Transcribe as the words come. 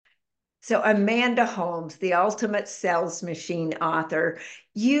So, Amanda Holmes, the ultimate sales machine author,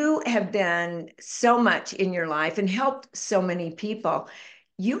 you have done so much in your life and helped so many people.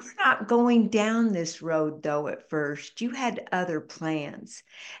 You were not going down this road, though, at first. You had other plans,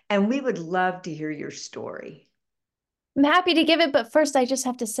 and we would love to hear your story. I'm happy to give it, but first I just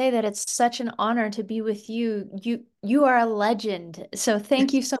have to say that it's such an honor to be with you. You are a legend. So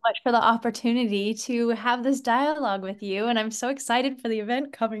thank you so much for the opportunity to have this dialogue with you. And I'm so excited for the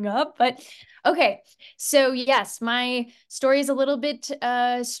event coming up. But okay, so yes, my story is a little bit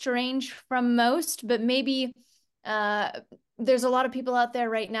strange from most, but maybe uh there's a lot of people out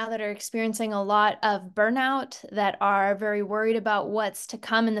there right now that are experiencing a lot of burnout, that are very worried about what's to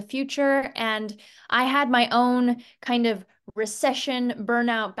come in the future. And I had my own kind of recession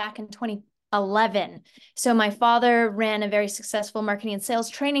burnout back in 2011. So my father ran a very successful marketing and sales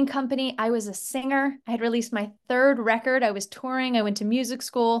training company. I was a singer. I had released my third record. I was touring. I went to music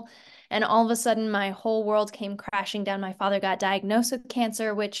school. And all of a sudden, my whole world came crashing down. My father got diagnosed with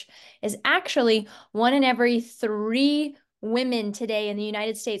cancer, which is actually one in every three women today in the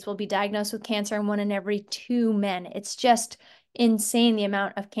United States will be diagnosed with cancer, and one in every two men. It's just insane the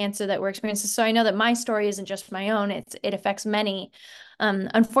amount of cancer that we're experiencing. So I know that my story isn't just my own, it affects many.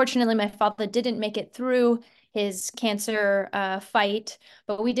 Unfortunately, my father didn't make it through his cancer fight,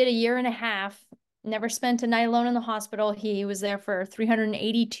 but we did a year and a half. Never spent a night alone in the hospital. He was there for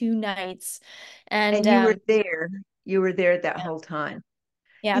 382 nights. And And you were there. You were there that whole time.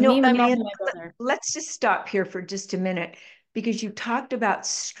 yeah, You know, me, my mom, Amanda, and my brother. let's just stop here for just a minute because you talked about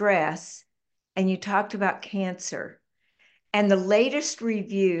stress and you talked about cancer. And the latest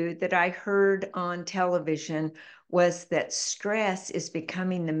review that I heard on television was that stress is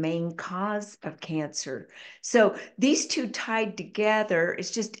becoming the main cause of cancer. So these two tied together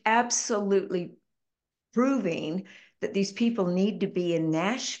is just absolutely proving that these people need to be in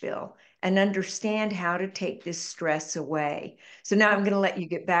Nashville and understand how to take this stress away. So now I'm going to let you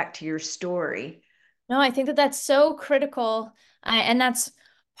get back to your story. No, I think that that's so critical. And that's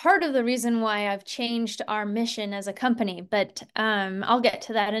part of the reason why I've changed our mission as a company. But I'll get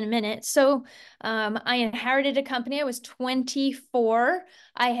to that in a minute. So I inherited a company. I was 24.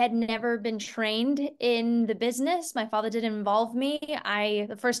 I had never been trained in the business. My father didn't involve me.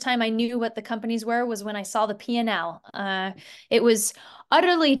 The first time I knew what the companies were was when I saw the P&L. It was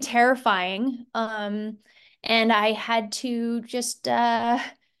utterly terrifying. And I had to just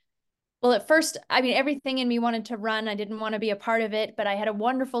well, at first, I mean, everything in me wanted to run. I didn't want to be a part of it, but I had a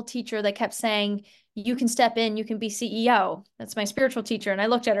wonderful teacher that kept saying, you can step in, you can be CEO. That's my spiritual teacher. And I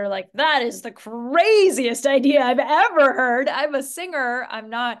looked at her like, that is the craziest idea I've ever heard. I'm a singer. I'm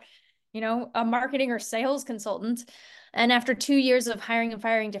not, a marketing or sales consultant. And after 2 years of hiring and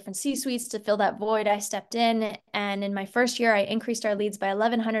firing different C-suites to fill that void, I stepped in. And in my first year, I increased our leads by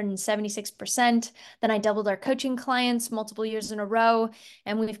 1,176%. Then I doubled our coaching clients multiple years in a row.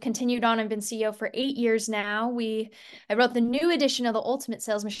 And we've continued on. I've been CEO for 8 years now. I wrote the new edition of the Ultimate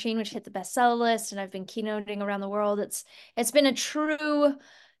Sales Machine, which hit the bestseller list, and I've been keynoting around the world. It's been a true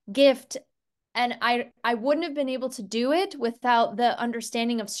gift, and I wouldn't have been able to do it without the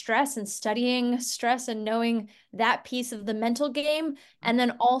understanding of stress and studying stress and knowing that piece of the mental game. And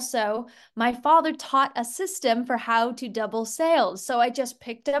then also, my father taught a system for how to double sales. So I just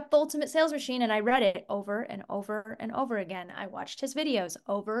picked up the Ultimate Sales Machine and I read it over and over and over again. I watched his videos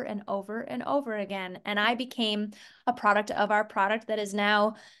over and over and over again. And I became a product of our product that is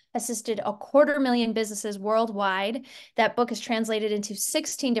now assisted 250,000 businesses worldwide. That book is translated into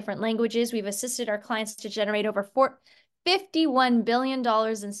 16 different languages. We've assisted our clients to generate over $51 billion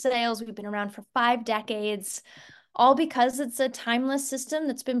in sales. We've been around for 5 decades, all because it's a timeless system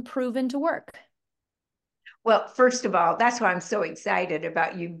that's been proven to work. Well, first of all, that's why I'm so excited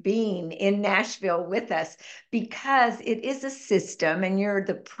about you being in Nashville with us because it is a system and you're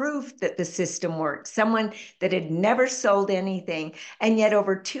the proof that the system works. Someone that had never sold anything, and yet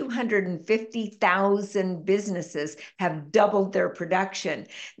over 250,000 businesses have doubled their production.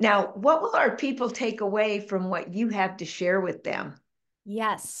 Now, what will our people take away from what you have to share with them?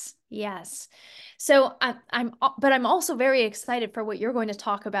 Yes, yes. So but I'm also very excited for what you're going to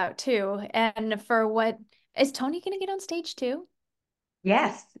talk about too, and for what is Tony going to get on stage too?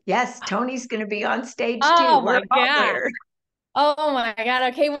 Yes, yes, Tony's going to be on stage too. Oh We're my all God. there. Oh my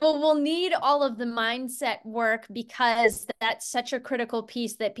God. Okay. Well, we'll need all of the mindset work because that's such a critical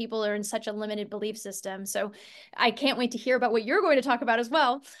piece that people are in such a limited belief system. So I can't wait to hear about what you're going to talk about as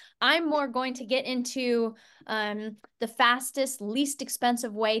well. I'm more going to get into the fastest, least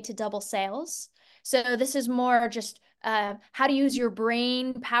expensive way to double sales. So this is more just how to use your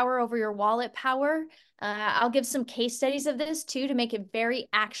brain power over your wallet power. I'll give some case studies of this too to make it very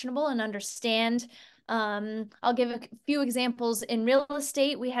actionable and understand. I'll give a few examples. In real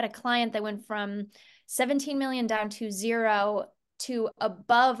estate, we had a client that went from 17 million down to zero to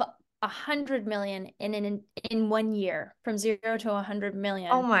above 100 million in 1 year, from 0 to 100 Oh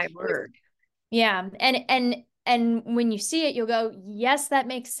million. my word. Yeah. And when you see it, you'll go, yes, that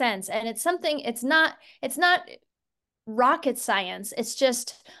makes sense. And it's something, it's not rocket science. It's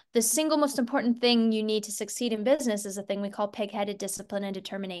just the single most important thing you need to succeed in business is a thing we call pig-headed discipline and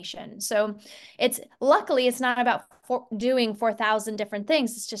determination. So luckily it's not about doing 4,000 different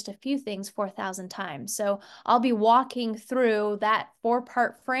things. It's just a few things 4,000 times. So I'll be walking through that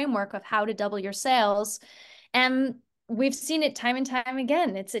 4-part framework of how to double your sales. And we've seen it time and time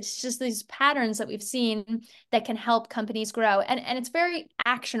again. It's just these patterns that we've seen that can help companies grow. And it's very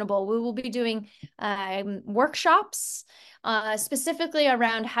actionable. We will be doing workshops specifically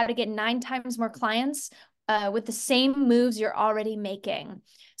around how to get 9 times more clients with the same moves you're already making.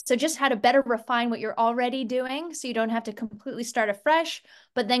 So just how to better refine what you're already doing so you don't have to completely start afresh,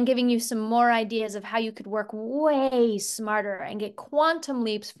 but then giving you some more ideas of how you could work way smarter and get quantum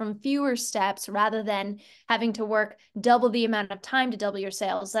leaps from fewer steps rather than having to work double the amount of time to double your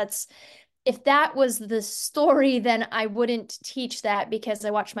sales. If that was the story, then I wouldn't teach that, because I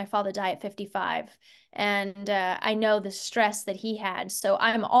watched my father die at 55. And I know the stress that he had. So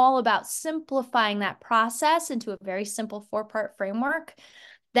I'm all about simplifying that process into a very simple 4-part framework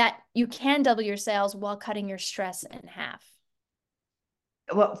that you can double your sales while cutting your stress in half.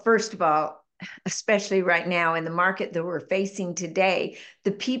 Well, first of all, especially right now in the market that we're facing today,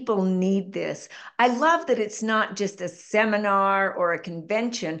 the people need this. I love that it's not just a seminar or a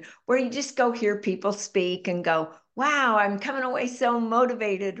convention where you just go hear people speak and go, wow, I'm coming away so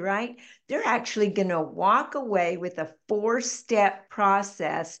motivated, right? They're actually going to walk away with a 4-step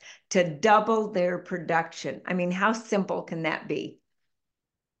process to double their production. I mean, how simple can that be?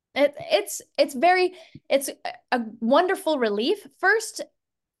 It's a wonderful relief. First,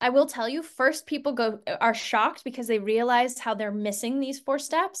 I will tell you, first people are shocked because they realize how they're missing these 4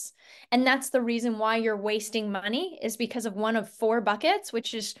 steps. And that's the reason why you're wasting money, is because of one of 4 buckets,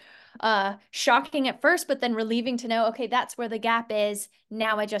 which is shocking at first, but then relieving to know, okay, that's where the gap is.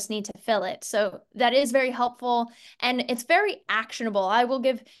 Now I just need to fill it. So that is very helpful, and it's very actionable. I will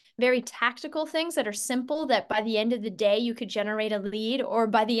give very tactical things that are simple, that by the end of the day you could generate a lead, or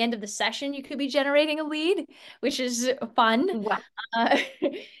by the end of the session you could be generating a lead, which is fun. Wow.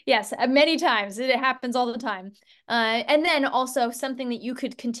 Yes, many times. It happens all the time. And then also something that you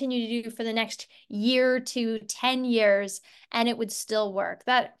could continue to do for the next year to 10 years, and it would still work.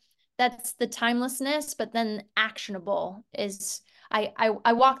 That's the timelessness, but then actionable is,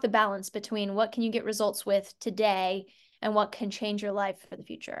 I walk the balance between what can you get results with today and what can change your life for the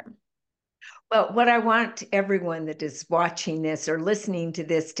future. Well, what I want everyone that is watching this or listening to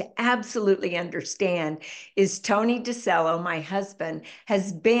this to absolutely understand is Tony DeCello, my husband,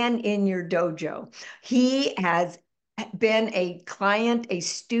 has been in your dojo. He has been a client, a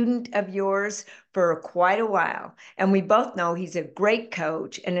student of yours for quite a while. And we both know he's a great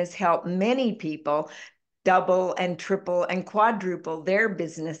coach and has helped many people double and triple and quadruple their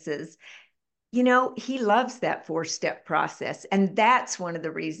businesses. You know, he loves that 4-step process. And that's one of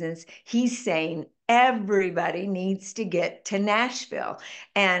the reasons he's saying everybody needs to get to Nashville.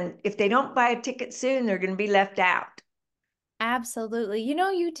 And if they don't buy a ticket soon, they're going to be left out. Absolutely.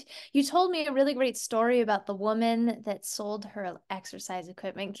 You told me a really great story about the woman that sold her exercise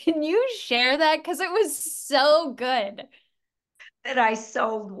equipment. Can you share that? Because it was so good. That I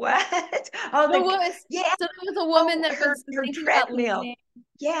sold what? Oh, The woman, yeah. so there was a woman Oh, that was her thinking about treadmill. leaving.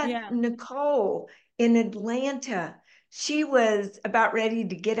 Yeah, Yeah. Nicole in Atlanta. She was about ready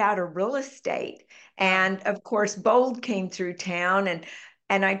to get out of real estate. Wow. And of course, Bold came through town, and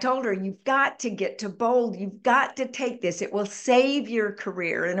I told her, you've got to get to Bold. You've got to take this. It will save your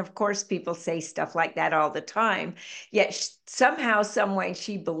career. And of course, people say stuff like that all the time. Yet somehow, some way,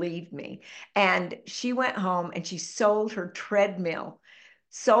 she believed me. And she went home and she sold her treadmill,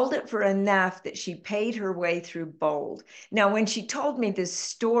 sold it for enough that she paid her way through Bold. Now, when she told me this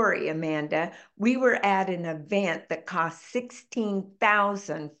story, Amanda, we were at an event that cost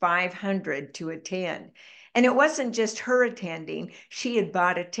 $16,500 to attend. And it wasn't just her attending. She had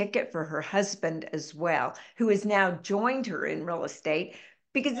bought a ticket for her husband as well, who has now joined her in real estate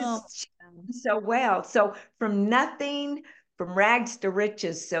because Oh, it's so well. So from nothing, from rags to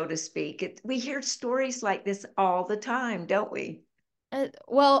riches, so to speak. We hear stories like this all the time, don't we?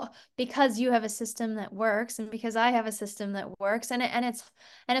 Well, because you have a system that works, and because I have a system that works, and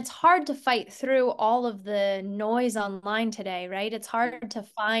it's hard to fight through all of the noise online today, right? It's hard to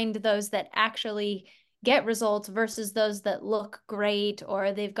find those that actually get results versus those that look great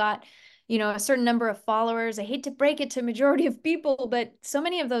or they've got, a certain number of followers. I hate to break it to majority of people, but so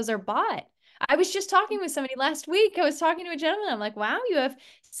many of those are bought. I was just talking with somebody last week. I was talking to a gentleman. I'm like, wow, you have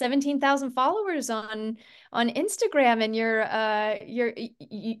 17,000 followers on Instagram and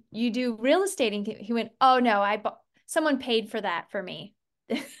you do real estate. And he went, oh no, someone paid for that for me.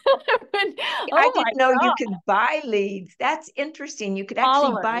 Went, I oh my didn't know you God, could buy leads. That's interesting. You could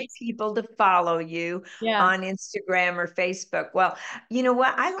actually buy followers. people to follow you Yeah. on Instagram or Facebook. Well, you know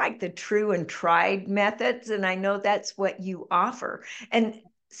what? I like the true and tried methods, and I know that's what you offer. And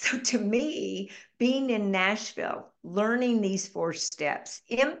so to me, being in Nashville, learning these 4 steps,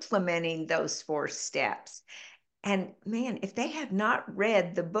 implementing those 4 steps, and man, if they have not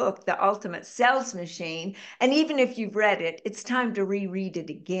read the book, The Ultimate Sales Machine, and even if you've read it, it's time to reread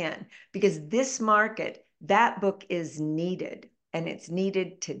it again because this market, that book is needed and it's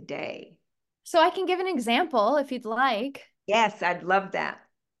needed today. So I can give an example if you'd like. Yes, I'd love that.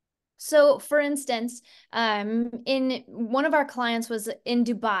 So, for instance, in one of our clients was in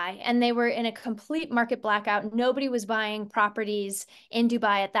Dubai, and they were in a complete market blackout. Nobody was buying properties in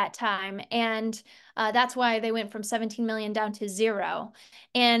Dubai at that time, and that's why they went from 17 million down to 0.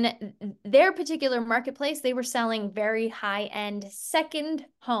 And their particular marketplace, they were selling very high-end second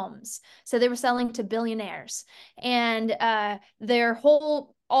homes, so they were selling to billionaires, and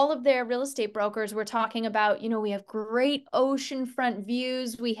all of their real estate brokers were talking about, we have great oceanfront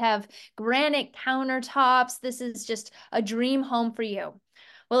views. We have granite countertops. This is just a dream home for you.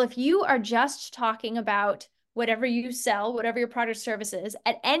 Well, if you are just talking about whatever you sell, whatever your product or service is,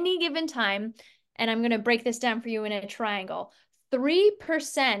 at any given time, and I'm going to break this down for you in a triangle,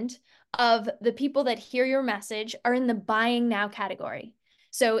 3% of the people that hear your message are in the buying now category.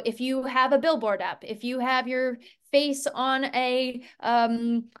 So if you have a billboard up, if you have your face on a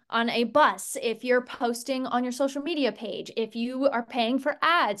bus, if you're posting on your social media page, if you are paying for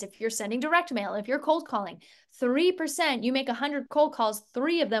ads, if you're sending direct mail, if you're cold calling, 3%, you make 100 cold calls,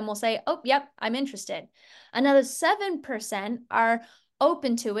 3 of them will say, oh, yep, I'm interested. Another 7% are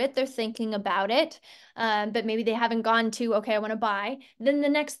open to it. They're thinking about it, but maybe they haven't gone to, okay, I want to buy. Then the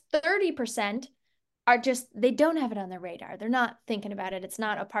next 30% are just, they don't have it on their radar. They're not thinking about it. It's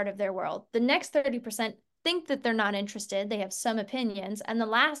not a part of their world. The next 30% think that they're not interested. They have some opinions. And the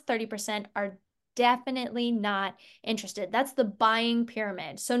last 30% are definitely not interested. That's the buying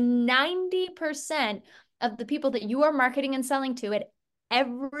pyramid. So 90% of the people that you are marketing and selling to at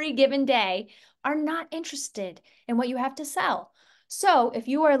every given day are not interested in what you have to sell. So if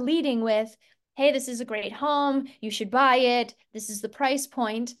you are leading with, hey, this is a great home, you should buy it, this is the price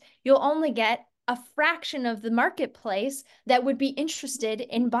point, you'll only get a fraction of the marketplace that would be interested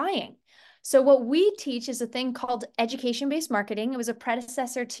in buying. So what we teach is a thing called education-based marketing. It was a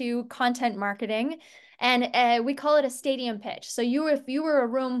predecessor to content marketing, and we call it a stadium pitch. So if you were a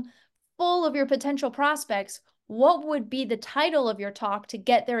room full of your potential prospects, what would be the title of your talk to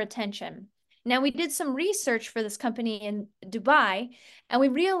get their attention? Now, we did some research for this company in Dubai, and we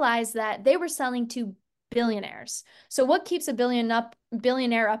realized that they were selling to billionaires. So what keeps a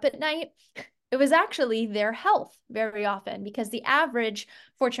billionaire up at night? It was actually their health very often, because the average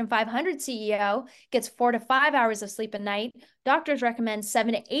Fortune 500 CEO gets 4 to 5 hours of sleep a night. Doctors recommend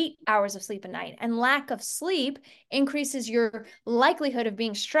 7 to 8 hours of sleep a night. And lack of sleep increases your likelihood of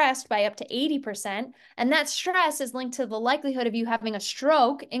being stressed by up to 80%. And that stress is linked to the likelihood of you having a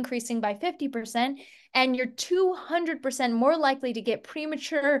stroke increasing by 50%. And you're 200% more likely to get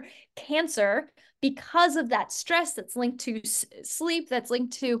premature cancer because of that stress that's linked to sleep, that's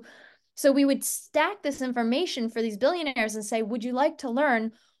linked to. So we would stack this information for these billionaires and say, would you like to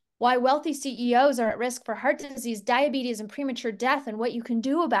learn why wealthy CEOs are at risk for heart disease, diabetes, and premature death, and what you can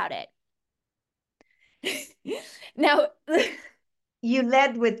do about it? Now, You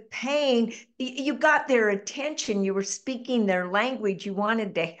led with pain. You got their attention. You were speaking their language. You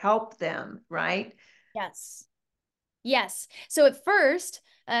wanted to help them, right? yes. Yes. So at first,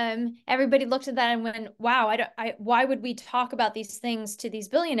 everybody looked at that and went, wow, why would we talk about these things to these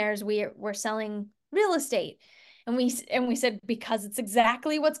billionaires? We're selling real estate. And we said, because it's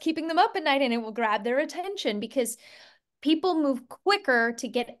exactly what's keeping them up at night, and it will grab their attention, because people move quicker to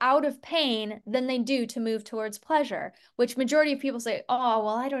get out of pain than they do to move towards pleasure, which majority of people say, oh,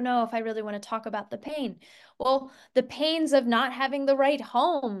 well, I don't know if I really want to talk about the pain. Well, the pains of not having the right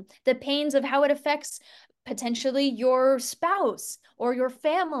home, the pains of how it affects potentially your spouse or your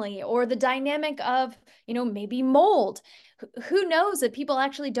family, or the dynamic of, maybe mold. Who knows that people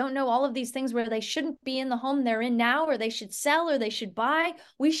actually don't know all of these things, where they shouldn't be in the home they're in now, or they should sell, or they should buy.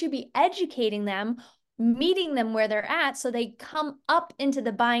 We should be educating them, meeting them where they're at, so they come up into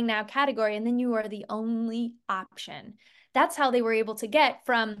the buying now category, and then you are the only option. That's how they were able to get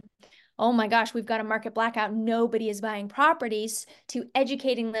from, oh my gosh, we've got a market blackout, nobody is buying properties, to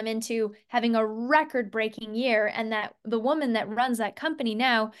educating them into having a record-breaking year. And that the woman that runs that company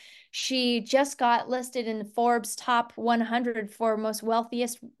now, she just got listed in Forbes top 100 for most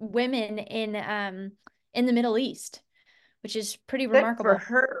wealthiest women in the Middle East, which is pretty Good for remarkable.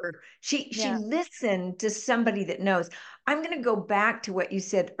 her. She Yeah. listened to somebody that knows. I'm going to go back to what you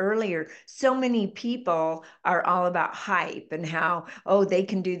said earlier. So many people are all about hype and how, oh, they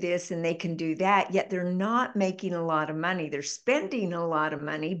can do this and they can do that, yet they're not making a lot of money. They're spending a lot of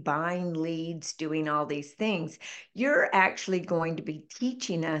money buying leads, doing all these things. You're actually going to be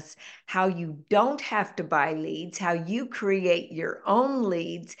teaching us how you don't have to buy leads, how you create your own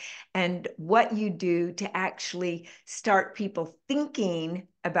leads, and what you do to actually start people thinking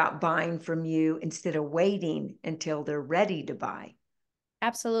about buying from you instead of waiting until they're ready to buy.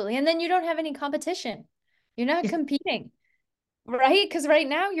 Absolutely. And then you don't have any competition. You're not competing. Right? Because right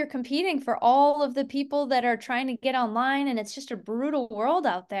now you're competing for all of the people that are trying to get online, and it's just a brutal world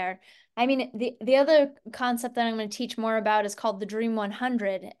out there. I mean, the other concept that I'm going to teach more about is called the Dream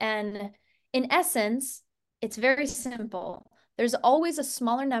 100. And in essence, it's very simple. There's always a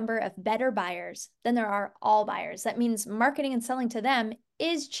smaller number of better buyers than there are all buyers. That means marketing and selling to them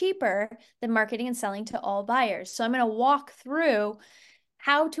is cheaper than marketing and selling to all buyers. So I'm going to walk through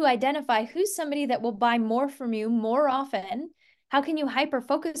how to identify who's somebody that will buy more from you more often. How can you hyper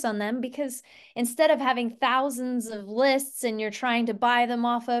focus on them? Because instead of having thousands of lists and you're trying to buy them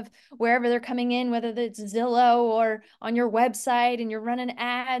off of wherever they're coming in, whether it's Zillow or on your website, and you're running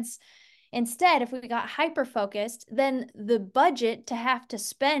ads, instead, if we got hyper focused, then the budget to have to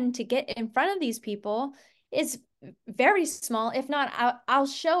spend to get in front of these people is very small. If not, I'll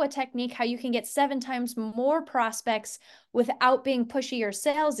show a technique how you can get 7 times more prospects without being pushy or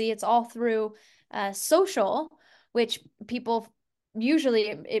salesy. It's all through social, which people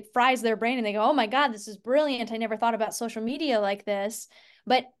usually, it fries their brain and they go, oh my God, this is brilliant. I never thought about social media like this.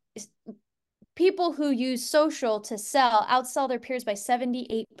 But people who use social to sell outsell their peers by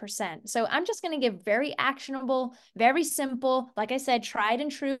 78%. So I'm just going to give very actionable, very simple, like I said, tried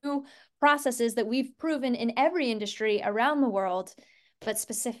and true processes that we've proven in every industry around the world, but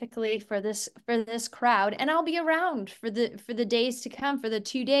specifically for this crowd. And I'll be around for the days to come, for the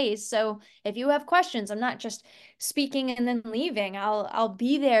 2 days. So if you have questions, I'm not just speaking and then leaving. I'll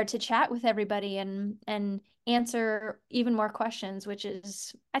be there to chat with everybody and answer even more questions, which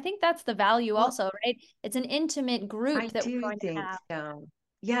is, I think that's the value Well, also, right? It's an intimate I group that we're do going to think have. so.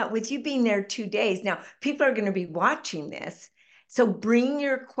 Yeah, with you being there 2 days. Now, people are going to be watching this. So bring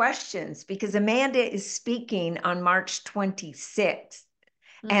your questions because Amanda is speaking on March 26th.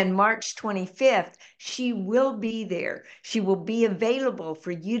 And Mm. March 25th, she will be there. She will be available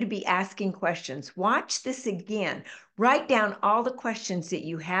for you to be asking questions. Watch this again. Write down all the questions that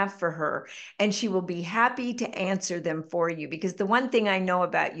you have for her, and she will be happy to answer them for you. Because the one thing I know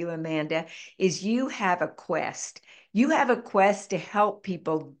about you, Amanda, is you have a quest. You have a quest to help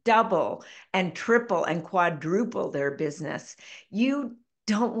people double and triple and quadruple their business. You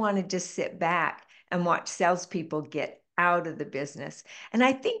don't want to just sit back and watch salespeople get out of the business. And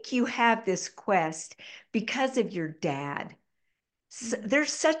I think you have this quest because of your dad. So Mm.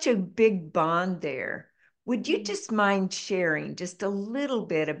 there's such a big bond there. Would you Mm. just mind sharing just a little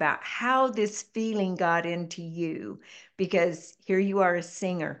bit about how this feeling got into you? Because here you are, a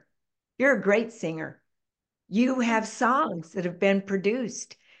singer. You're a great singer. You have songs that have been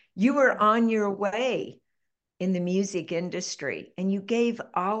produced. You were on your way in the music industry, and you gave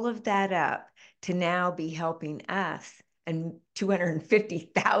all of that up to now be helping us and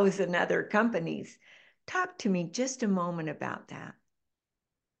 250,000 other companies. Talk to me just a moment about that.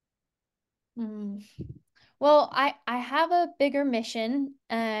 Mm. Well, I have a bigger mission.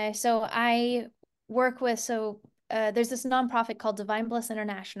 So I work with, there's this nonprofit called Divine Bliss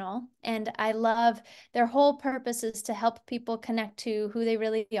International, and I love their whole purpose is to help people connect to who they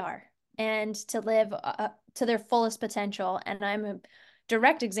really are and to live to their fullest potential. And I'm a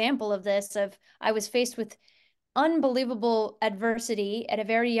direct example of this. Of I was faced with unbelievable adversity at a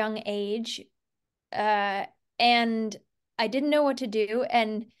very young age, uh, and I didn't know what to do.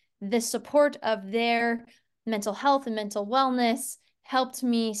 And the support of their mental health and mental wellness helped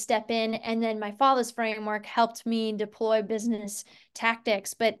me step in, and then my father's framework helped me deploy business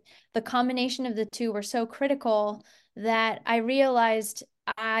tactics. But the combination of the two were so critical that I realized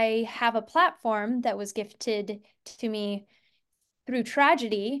I have a platform that was gifted to me through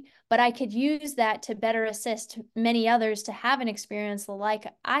tragedy, but I could use that to better assist many others to have an experience like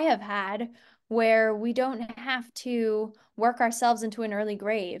I have had, where we don't have to work ourselves into an early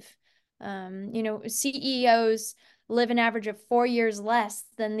grave. CEOs live an average of 4 years less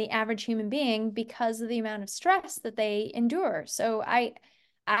than the average human being because of the amount of stress that they endure. So I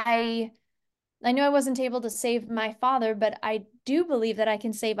know I wasn't able to save my father, but I do believe that I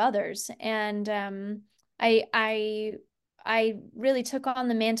can save others. And I I I really took on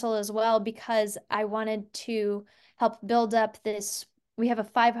the mantle as well because I wanted to help build up this. We have a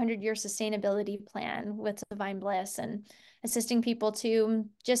 500-year sustainability plan with Divine Bliss, and assisting people to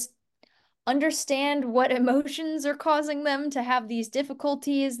just understand what emotions are causing them to have these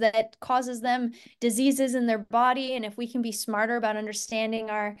difficulties that causes them diseases in their body. And if we can be smarter about understanding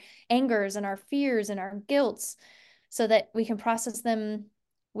our angers and our fears and our guilts so that we can process them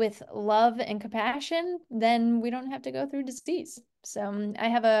with love and compassion, then we don't have to go through disease. So I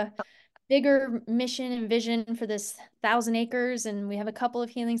have a bigger mission and vision for this 1,000 acres, and we have a couple of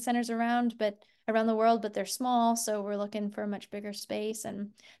healing centers around the world, but they're small, so we're looking for a much bigger space.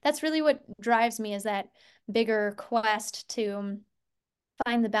 And that's really what drives me, is that bigger quest to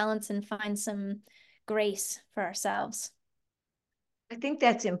find the balance and find some grace for ourselves. I think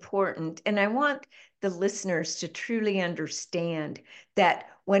that's important. And I want the listeners to truly understand that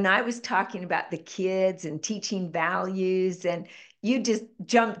when I was talking about the kids and teaching values, and you just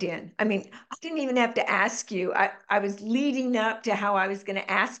jumped in. I mean, I didn't even have to ask you. I was leading up to how I was going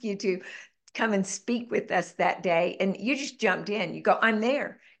to ask you to come and speak with us that day. And you just jumped in. You go, I'm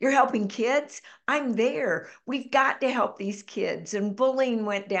there. You're helping kids. I'm there. We've got to help these kids. And bullying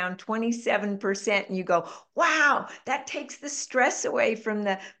went down 27%. And you go, wow, that takes the stress away from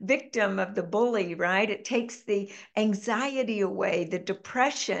the victim of the bully, right? It takes the anxiety away, the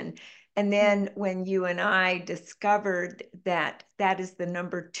depression. And then when you and I discovered that that is the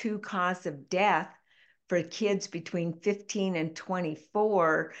number 2 cause of death for kids between 15 and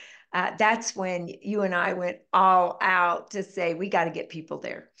 24, that's when you and I went all out to say, we got to get people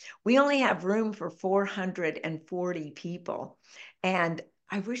there. We only have room for 440 people. And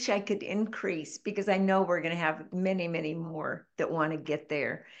I wish I could increase, because I know we're going to have many, many more that want to get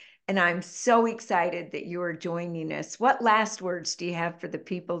there. And I'm so excited that you are joining us. What last words do you have for the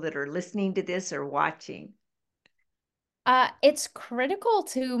people that are listening to this or watching? It's critical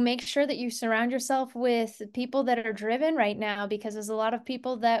to make sure that you surround yourself with people that are driven right now, because there's a lot of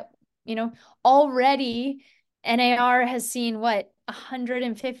people that, already NAR has seen what,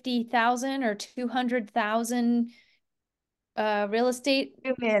 150,000 or 200,000 real estate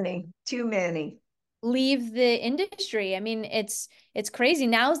Too many, too many. leave the industry. I mean, it's crazy.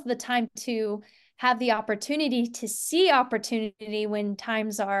 Now's the time to have the opportunity to see opportunity when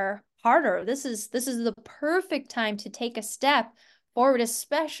times are harder. This is the perfect time to take a step forward,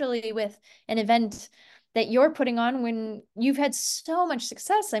 especially with an event that you're putting on when you've had so much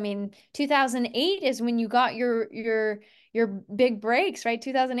success. I mean, 2008 is when you got your big breaks, right?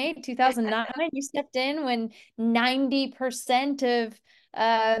 2008, 2009, you stepped in when 90% of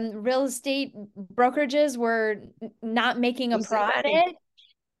real estate brokerages were not making a Losing profit. money.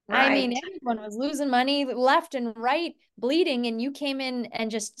 I mean, Right. everyone was losing money left and right, bleeding, and you came in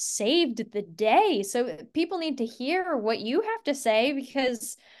and just saved the day. So people need to hear what you have to say,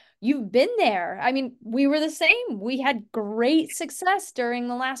 because you've been there. I mean, we were the same. We had great success during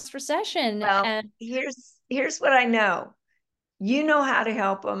the last recession. Well, And here's what I know. You know how to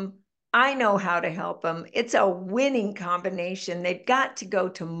help them. I know how to help them. It's a winning combination. They've got to go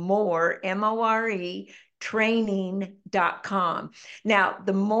to more, training.com. Now,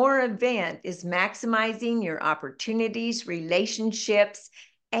 the more event is maximizing your opportunities, relationships,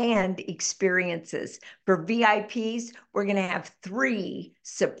 and experiences. For VIPs, we're going to have 3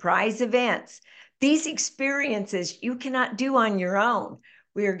 surprise events. These experiences you cannot do on your own.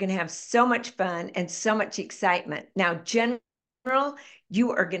 We are going to have so much fun and so much excitement. Now,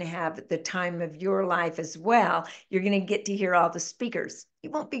 you are going to have the time of your life as well. You're going to get to hear all the speakers.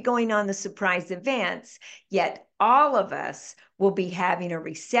 You won't be going on the surprise events, yet all of us will be having a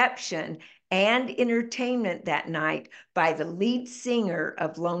reception and entertainment that night by the lead singer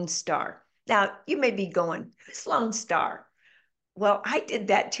of Lone Star. Now, you may be going, who's Lone Star? Well, I did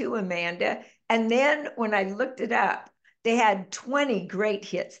that too, Amanda. And then when I looked it up, they had 20 great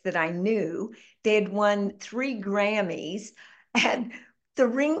hits that I knew. They had won 3 Grammys. And the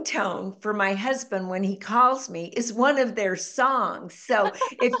ringtone for my husband when he calls me is one of their songs. So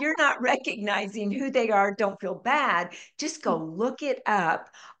if you're not recognizing who they are, don't feel bad. Just go look it up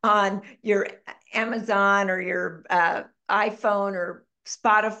on your Amazon or your iPhone or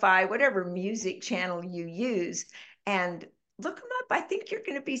Spotify, whatever music channel you use, and look them up. I think you're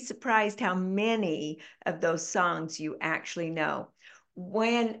going to be surprised how many of those songs you actually know.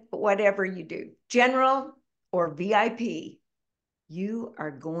 When whatever you do, general or VIP, you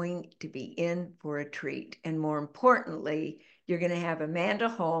are going to be in for a treat. And more importantly, you're going to have Amanda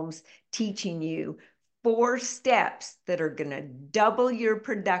Holmes teaching you 4 steps that are going to double your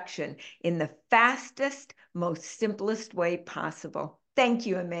production in the fastest, most simplest way possible. Thank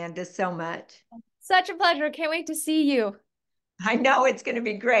you, Amanda, so much. Such a pleasure. Can't wait to see you. I know it's going to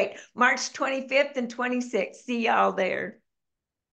be great. March 25th and 26th. See y'all there.